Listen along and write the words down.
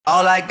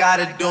All I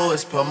gotta do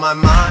is put my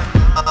mind,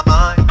 put my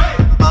mind.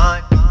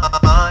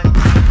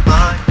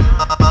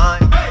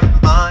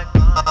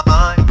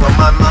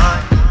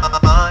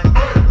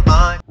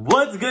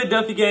 What's good,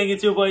 Duffy Gang?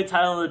 It's your boy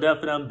Tylan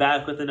LeDuff, and I'm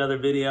back with another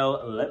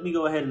video. Let me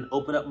go ahead and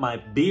open up my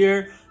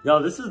beer.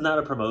 Y'all, this is not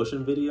a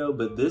promotion video,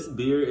 but this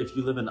beer, if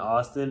you live in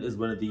Austin, is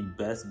one of the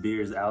best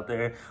beers out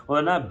there.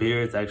 Well, not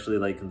beer, it's actually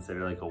like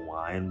considered like a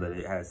wine, but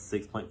it has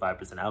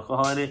 6.5%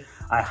 alcohol in it.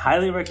 I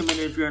highly recommend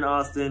it if you're in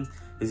Austin,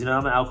 because you know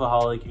I'm an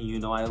alcoholic and you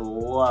know I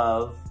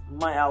love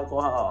my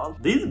alcohol.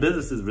 These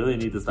businesses really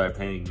need to start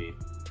paying me.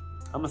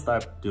 I'm gonna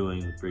start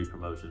doing free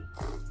promotion.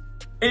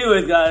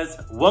 Anyways, guys,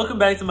 welcome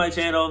back to my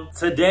channel.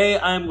 Today,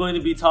 I'm going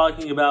to be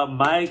talking about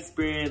my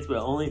experience with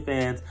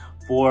Onlyfans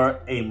for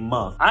a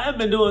month. I have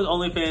been doing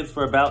Onlyfans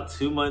for about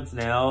 2 months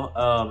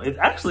now. It's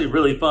actually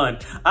really fun.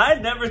 I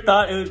never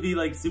thought it would be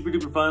like super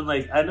duper fun.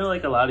 Like, I know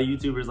like a lot of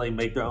YouTubers like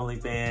make their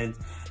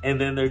Onlyfans and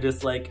then they're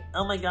just like,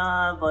 oh my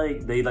God,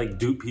 like they like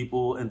dupe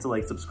people into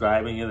like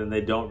subscribing and then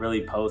they don't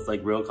really post like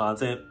real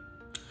content.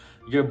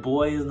 Your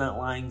boy is not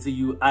lying to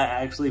you. I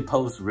actually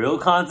post real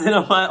content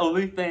on my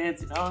OnlyFans,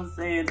 you know what I'm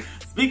saying?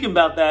 Speaking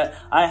about that,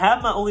 I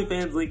have my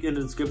OnlyFans link in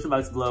the description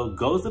box below.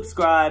 Go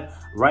subscribe.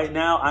 Right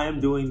now, I am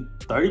doing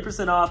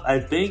 30% off. I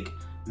think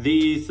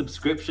the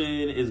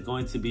subscription is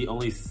going to be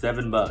only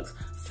 $7.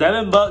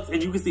 $7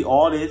 and you can see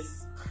all this.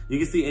 You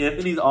can see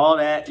Anthony's, all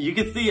that. You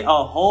can see a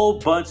whole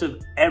bunch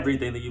of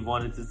everything that you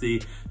wanted to see.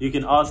 You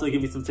can also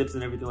give me some tips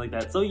and everything like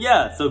that. So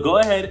yeah, so go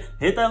ahead,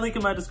 hit that link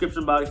in my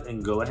description box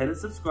and go ahead and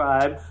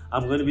subscribe.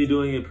 I'm gonna be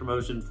doing a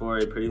promotion for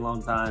a pretty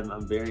long time.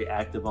 I'm very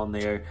active on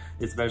there,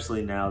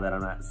 especially now that I'm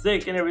not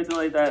sick and everything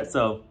like that.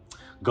 So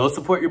go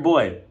support your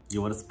boy.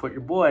 You wanna support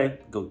your boy,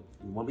 go.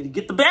 You want me to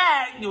get the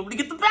bag? You want me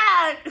to get the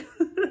bag?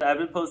 I've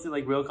been posting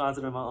like real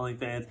content on my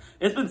OnlyFans.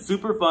 It's been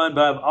super fun,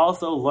 but I've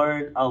also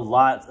learned a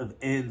lot of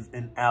ins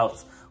and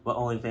outs with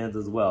OnlyFans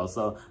as well.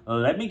 So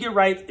let me get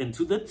right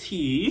into the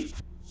tea.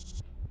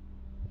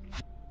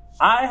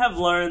 I have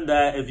learned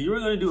that if you were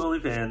gonna do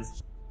OnlyFans,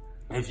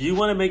 if you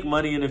want to make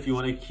money and if you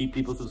want to keep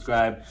people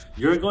subscribed,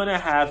 you're going to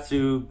have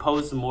to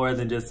post more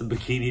than just some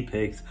bikini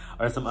pics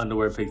or some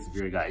underwear pics if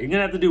you're a guy. You're going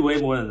to have to do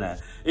way more than that.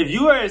 If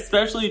you are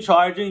especially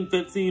charging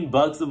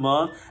 $15 a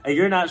month and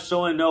you're not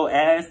showing no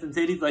ass and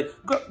titties, like,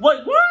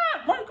 what?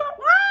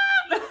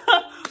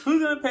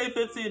 Who's gonna pay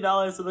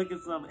 $15 to look at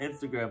some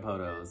Instagram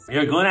photos?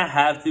 You're gonna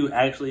have to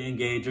actually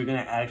engage. You're gonna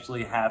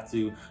actually have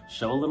to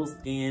show a little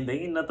skin. There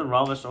ain't nothing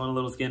wrong with showing a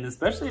little skin,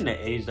 especially in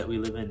the age that we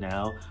live in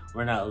now.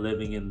 We're not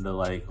living in the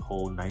like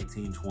whole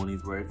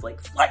 1920s where it's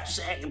like, slut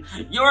shame,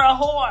 you're a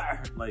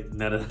whore. Like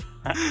none of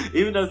that.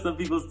 Even though some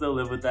people still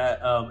live with that.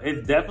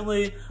 It's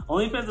definitely,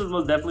 OnlyFans has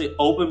most definitely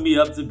opened me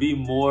up to be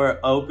more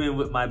open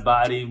with my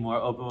body, more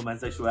open with my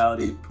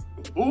sexuality.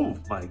 Oh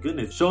my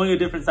goodness, showing a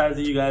different side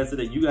to you guys so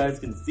that you guys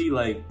can see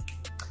like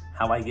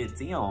how I get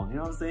down, you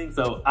know what I'm saying?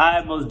 So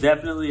I most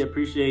definitely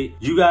appreciate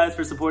you guys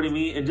for supporting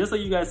me, and just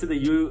like you guys said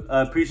that you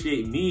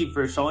appreciate me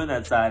for showing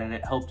that side and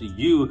it helped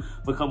you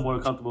become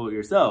more comfortable with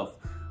yourself.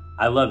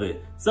 I love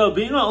it. So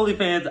being on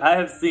OnlyFans, I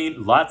have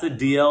seen lots of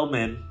DL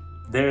men.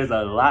 There's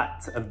a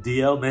lot of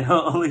DL men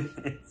on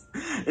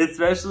OnlyFans,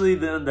 especially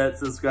them that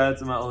subscribe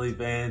to my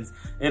OnlyFans,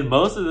 and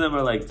most of them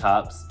are like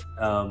tops.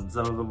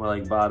 Some of them are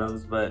like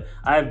bottoms, but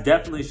I've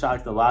definitely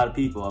shocked a lot of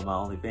people on my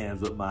OnlyFans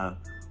with my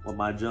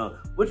junk.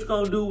 What you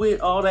gonna do with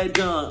all that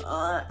junk?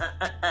 I'm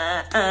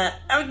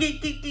gonna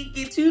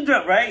get you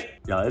drunk, right?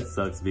 Y'all, it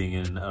sucks being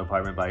in an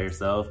apartment by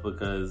yourself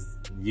because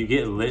you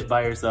get lit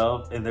by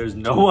yourself and there's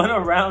no one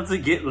around to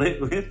get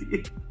lit with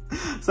you.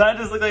 So I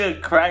just look like a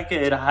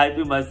crackhead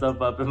hyping myself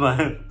up in my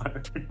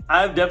apartment.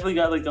 I've definitely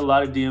got like a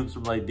lot of DMs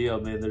from like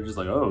DL men. They're just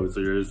like, oh,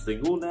 so you're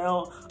single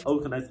now? Oh,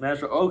 can I smash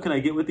her? Oh, can I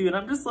get with you? And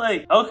I'm just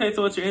like, okay,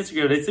 so what's your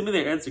Instagram? They send me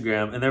their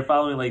Instagram and they're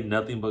following like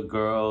nothing but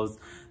girls.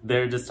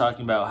 They're just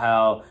talking about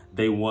how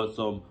they want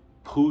some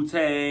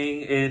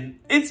poo-tang. And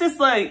it's just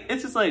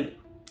like,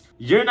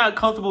 you're not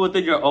comfortable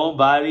within your own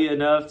body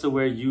enough to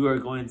where you are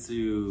going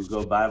to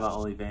go buy my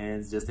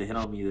OnlyFans just to hit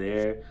on me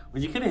there.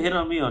 When you could have hit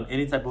on me on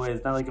any type of way,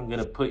 it's not like I'm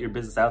gonna put your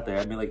business out there.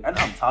 I mean, like, I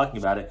know I'm talking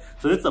about it.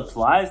 So this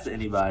applies to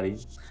anybody.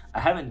 I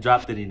haven't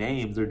dropped any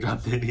names or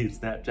dropped any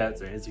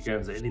Snapchats or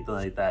Instagrams or anything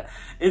like that.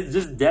 It's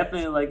just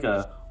definitely like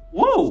a,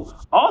 whoa.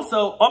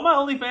 Also, on my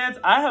OnlyFans,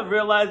 I have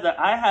realized that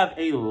I have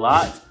a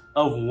lot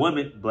of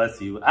women, bless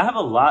you. I have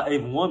a lot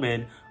of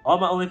women on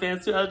my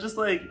OnlyFans too. I was just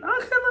like, okay, let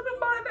me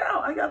find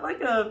out. I got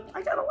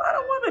a lot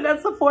of women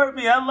that support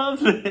me. I love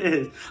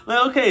this.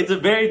 Like, okay, it's a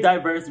very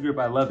diverse group.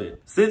 I love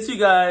it. Since you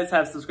guys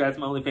have subscribed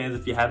to my OnlyFans,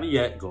 if you haven't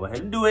yet, go ahead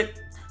and do it.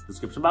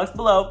 Description box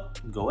below.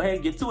 Go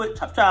ahead, get to it.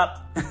 Chop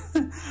chop.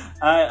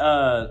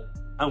 I'm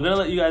gonna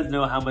let you guys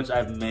know how much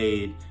I've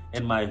made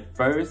in my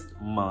first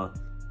month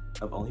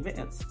of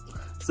OnlyFans.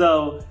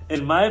 So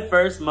in my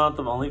first month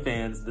of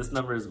OnlyFans, this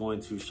number is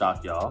going to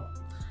shock y'all.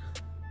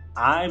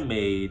 I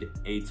made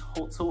a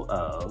total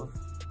of,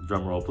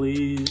 drum roll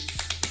please.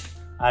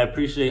 I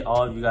appreciate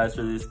all of you guys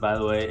for this, by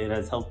the way. It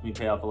has helped me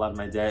pay off a lot of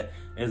my debt.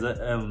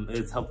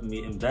 It's helping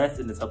me invest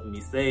and it's helping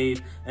me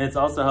save. And it's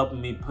also helping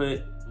me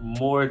put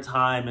more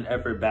time and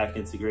effort back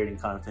into creating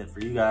content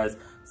for you guys.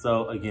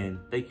 So again,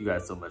 thank you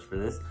guys so much for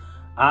this.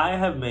 I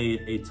have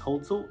made a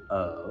total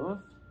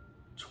of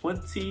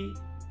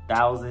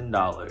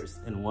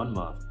 $20,000 in 1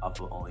 month off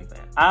of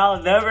OnlyFans.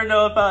 I'll never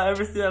know if I'll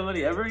ever see that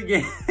money ever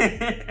again.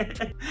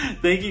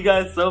 Thank you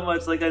guys so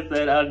much. Like I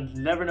said, I'll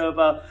never know if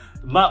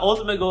my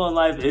ultimate goal in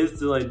life is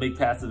to like make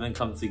passive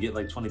income to get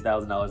like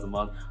 $20,000 a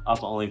month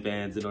off of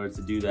OnlyFans in order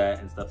to do that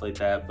and stuff like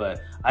that.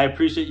 But I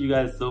appreciate you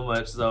guys so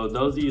much. So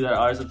those of you that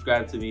are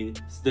subscribed to me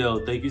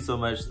still, thank you so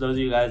much. Those of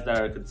you guys that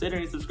are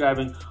considering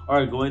subscribing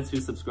or are going to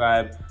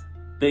subscribe,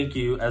 thank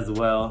you as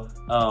well.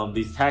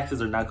 These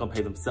taxes are not gonna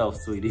pay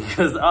themselves, sweetie,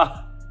 because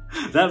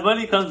that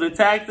money comes with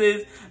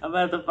taxes. I'm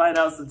gonna have to find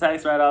out some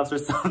tax write-offs or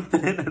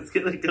something that's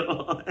gonna go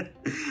on.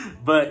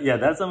 But yeah,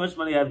 that's how much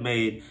money I've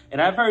made.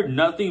 And I've heard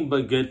nothing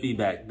but good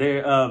feedback.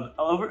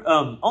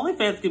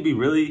 OnlyFans can be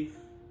really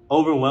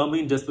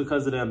overwhelming just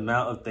because of the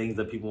amount of things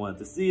that people want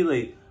to see.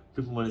 Like,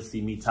 people want to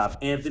see me top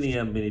Anthony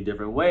in many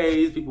different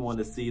ways. People want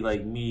to see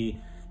like me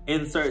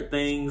insert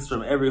things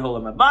from every hole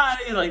in my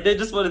body. Like, they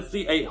just want to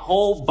see a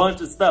whole bunch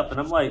of stuff. And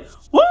I'm like,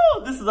 woo,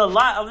 this is a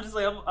lot. I'm just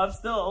like, I'm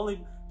still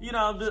only, you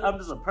know, I'm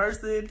just a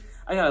person.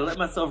 I gotta let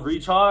myself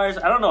recharge.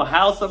 I don't know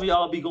how some of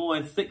y'all be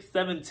going 6,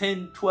 7,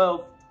 10,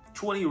 12,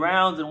 20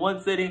 rounds in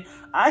one sitting.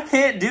 I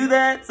can't do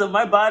that. So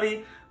my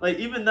body, like,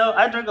 even though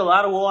I drink a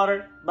lot of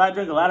water, but I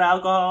drink a lot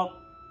of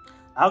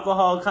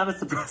alcohol kind of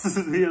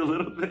suppresses me a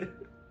little bit.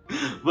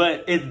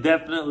 But it's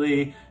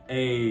definitely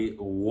a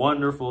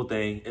wonderful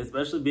thing,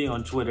 especially being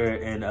on Twitter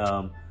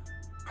and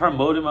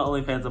promoting my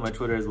OnlyFans on my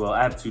Twitter as well.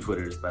 I have 2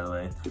 Twitters, by the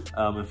way.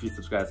 If you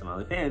subscribe to my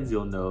OnlyFans,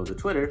 you'll know the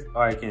Twitter,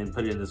 or I can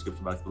put it in the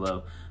description box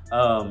below.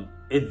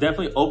 It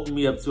definitely opened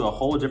me up to a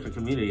whole different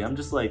community. I'm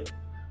just like,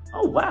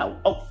 oh wow,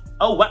 oh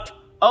wow,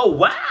 oh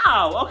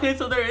wow. Okay,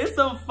 so there is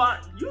some fun.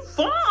 You're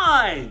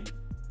fine.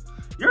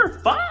 You're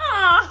fine.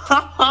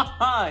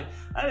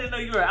 I didn't know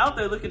you were out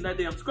there looking that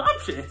damn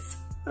scrumptious.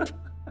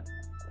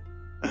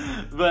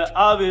 But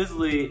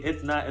obviously,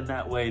 it's not in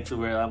that way to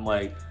where I'm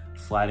like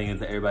sliding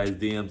into everybody's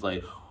DMs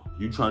like,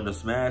 you trying to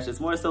smash? It's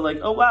more so like,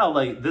 oh wow,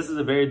 like this is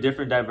a very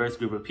different, diverse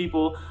group of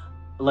people.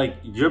 Like,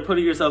 you're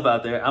putting yourself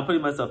out there, I'm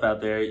putting myself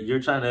out there, you're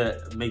trying to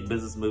make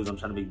business moves, I'm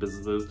trying to make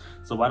business moves,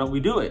 so why don't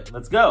we do it?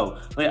 Let's go.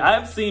 Like,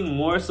 I've seen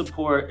more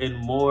support and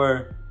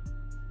more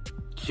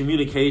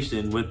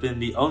communication within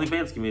the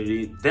OnlyFans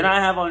community than I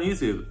have on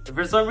YouTube. And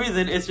for some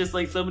reason, it's just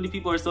like so many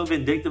people are so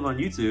vindictive on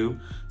YouTube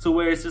to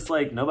where it's just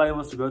like nobody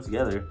wants to grow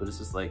together, but it's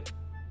just like,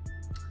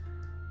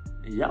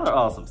 y'all are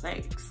all some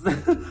snakes. On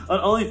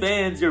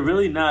OnlyFans, you're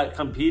really not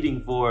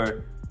competing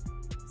for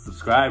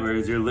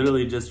subscribers. You're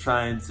literally just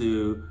trying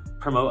to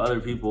promote other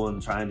people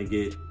and trying to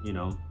get, you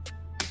know,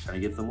 trying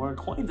to get some more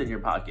coins in your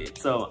pocket.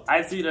 So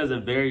I see it as a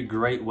very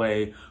great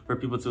way for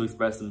people to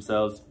express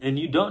themselves. And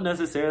you don't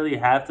necessarily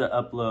have to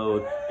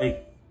upload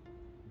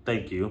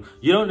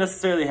you don't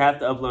necessarily have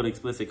to upload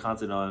explicit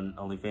content on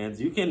OnlyFans.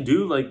 You can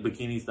do like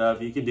bikini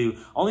stuff. You can do,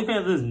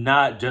 OnlyFans is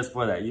not just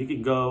for that. You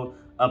can go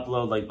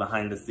upload like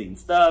behind the scenes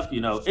stuff.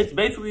 You know, it's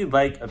basically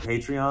like a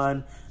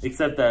Patreon,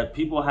 except that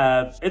people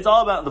have, it's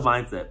all about the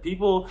mindset.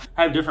 People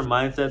have different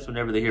mindsets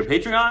whenever they hear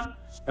Patreon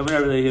and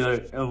whenever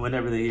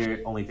they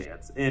hear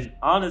OnlyFans. And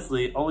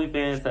honestly,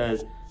 OnlyFans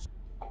has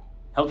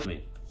helped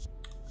me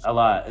a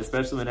lot,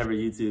 especially whenever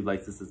YouTube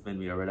likes to suspend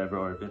me or whatever,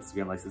 or if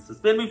Instagram likes to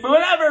suspend me for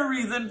whatever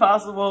reason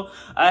possible.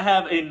 I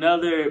have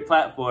another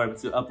platform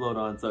to upload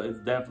on, so it's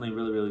definitely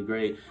really, really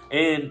great.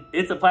 And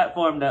it's a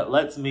platform that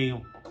lets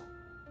me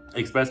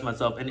express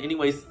myself in any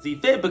way see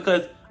fit,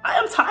 because I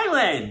am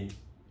Tylan.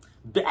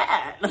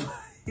 Bad.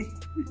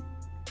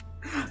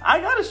 I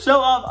gotta show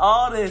off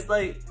all this.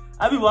 Like,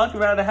 I be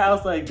walking around the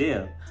house like,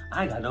 damn,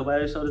 I ain't got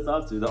nobody to show this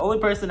off to. The only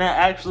person that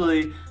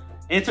actually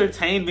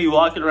entertained me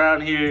walking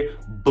around here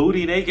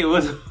booty naked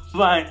was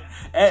my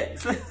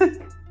ex.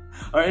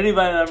 Or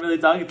anybody that I'm really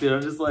talking to.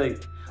 I'm just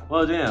like,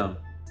 well, damn,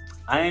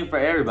 I ain't for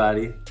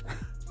everybody.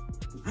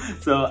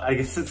 So I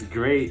guess it's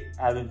great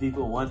having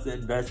people want to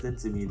invest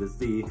into me to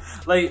see.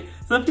 Like,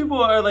 some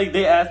people are like,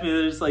 they ask me,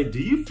 they're just like, do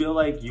you feel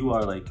like you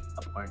are like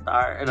a porn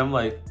star? And I'm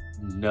like,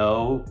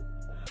 no.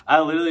 I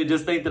literally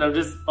just think that I'm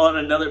just on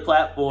another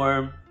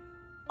platform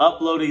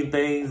uploading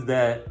things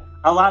that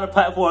a lot of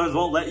platforms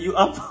won't let you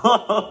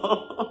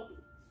upload.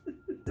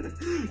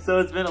 So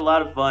it's been a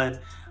lot of fun.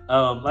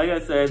 Like I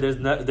said, there's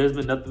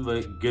been nothing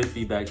but good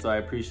feedback, so I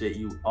appreciate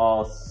you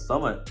all so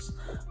much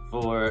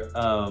for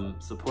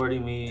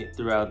supporting me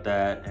throughout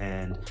that.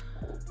 And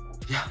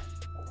yeah,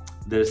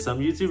 there's some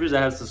YouTubers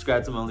that have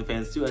subscribed to my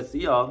OnlyFans too. I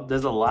see y'all.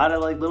 There's a lot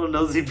of like little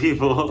nosy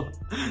people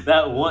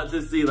that want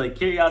to see, like,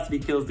 curiosity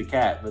kills the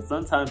cat, but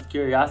sometimes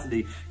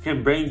curiosity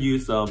can bring you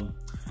some,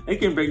 it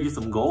can bring you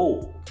some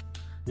gold.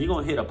 You're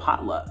gonna hit a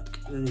potluck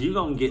and you're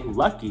gonna get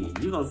lucky.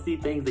 You're gonna see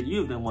things that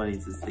you've been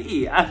wanting to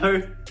see. I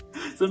heard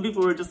some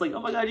people were just like,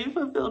 oh my God, you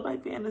fulfilled my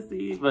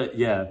fantasy. But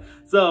yeah,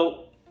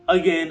 so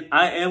again,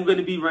 I am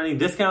gonna be running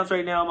discounts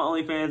right now on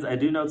my OnlyFans. I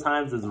do know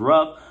times is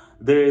rough.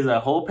 There is a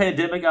whole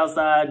pandemic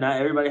outside. Not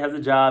everybody has a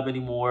job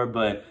anymore,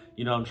 but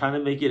you know, I'm trying to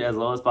make it as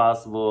low as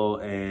possible.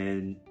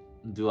 And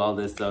do all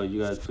this. So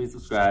you guys, please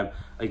subscribe.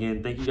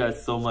 Again, thank you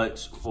guys so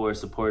much for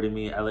supporting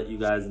me. I let you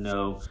guys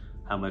know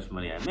how much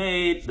money I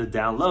made, the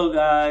down low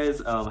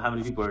guys, how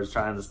many people are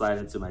trying to slide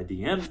into my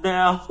DMs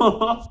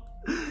now.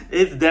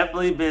 It's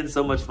definitely been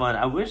so much fun.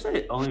 I wish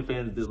that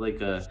OnlyFans did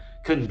like a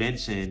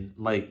convention,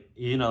 like,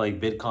 you know,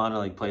 like VidCon or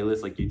like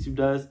playlist like YouTube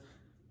does.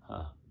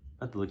 I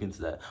have to look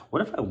into that.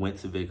 What if I went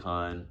to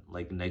VidCon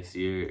like next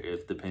year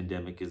if the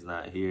pandemic is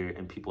not here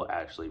and people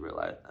actually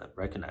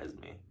recognize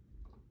me?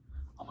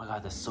 Oh my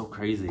God, that's so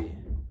crazy.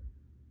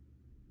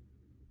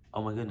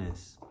 Oh my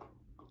goodness.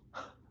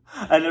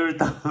 I never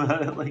thought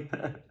about it like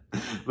that.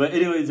 But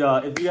anyways,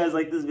 y'all, if you guys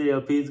like this video,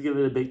 please give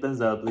it a big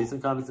thumbs up. Leave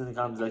some comments in the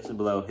comment section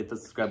below. Hit the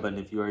subscribe button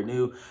if you are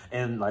new.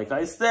 And like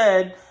I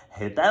said,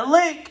 hit that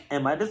link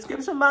in my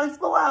description box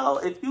below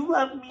if you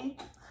love me.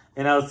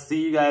 And I'll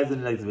see you guys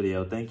in the next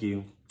video. Thank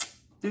you.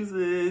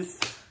 Deuces.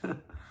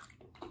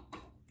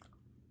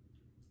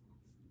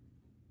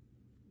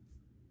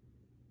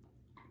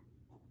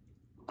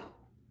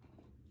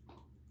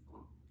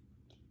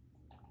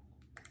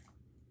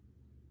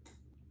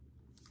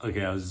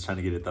 Okay, I was just trying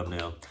to get a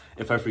thumbnail.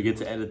 If I forget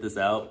to edit this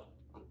out,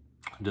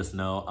 just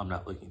know I'm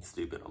not looking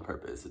stupid on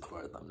purpose. It's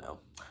for a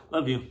thumbnail.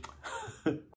 Love you.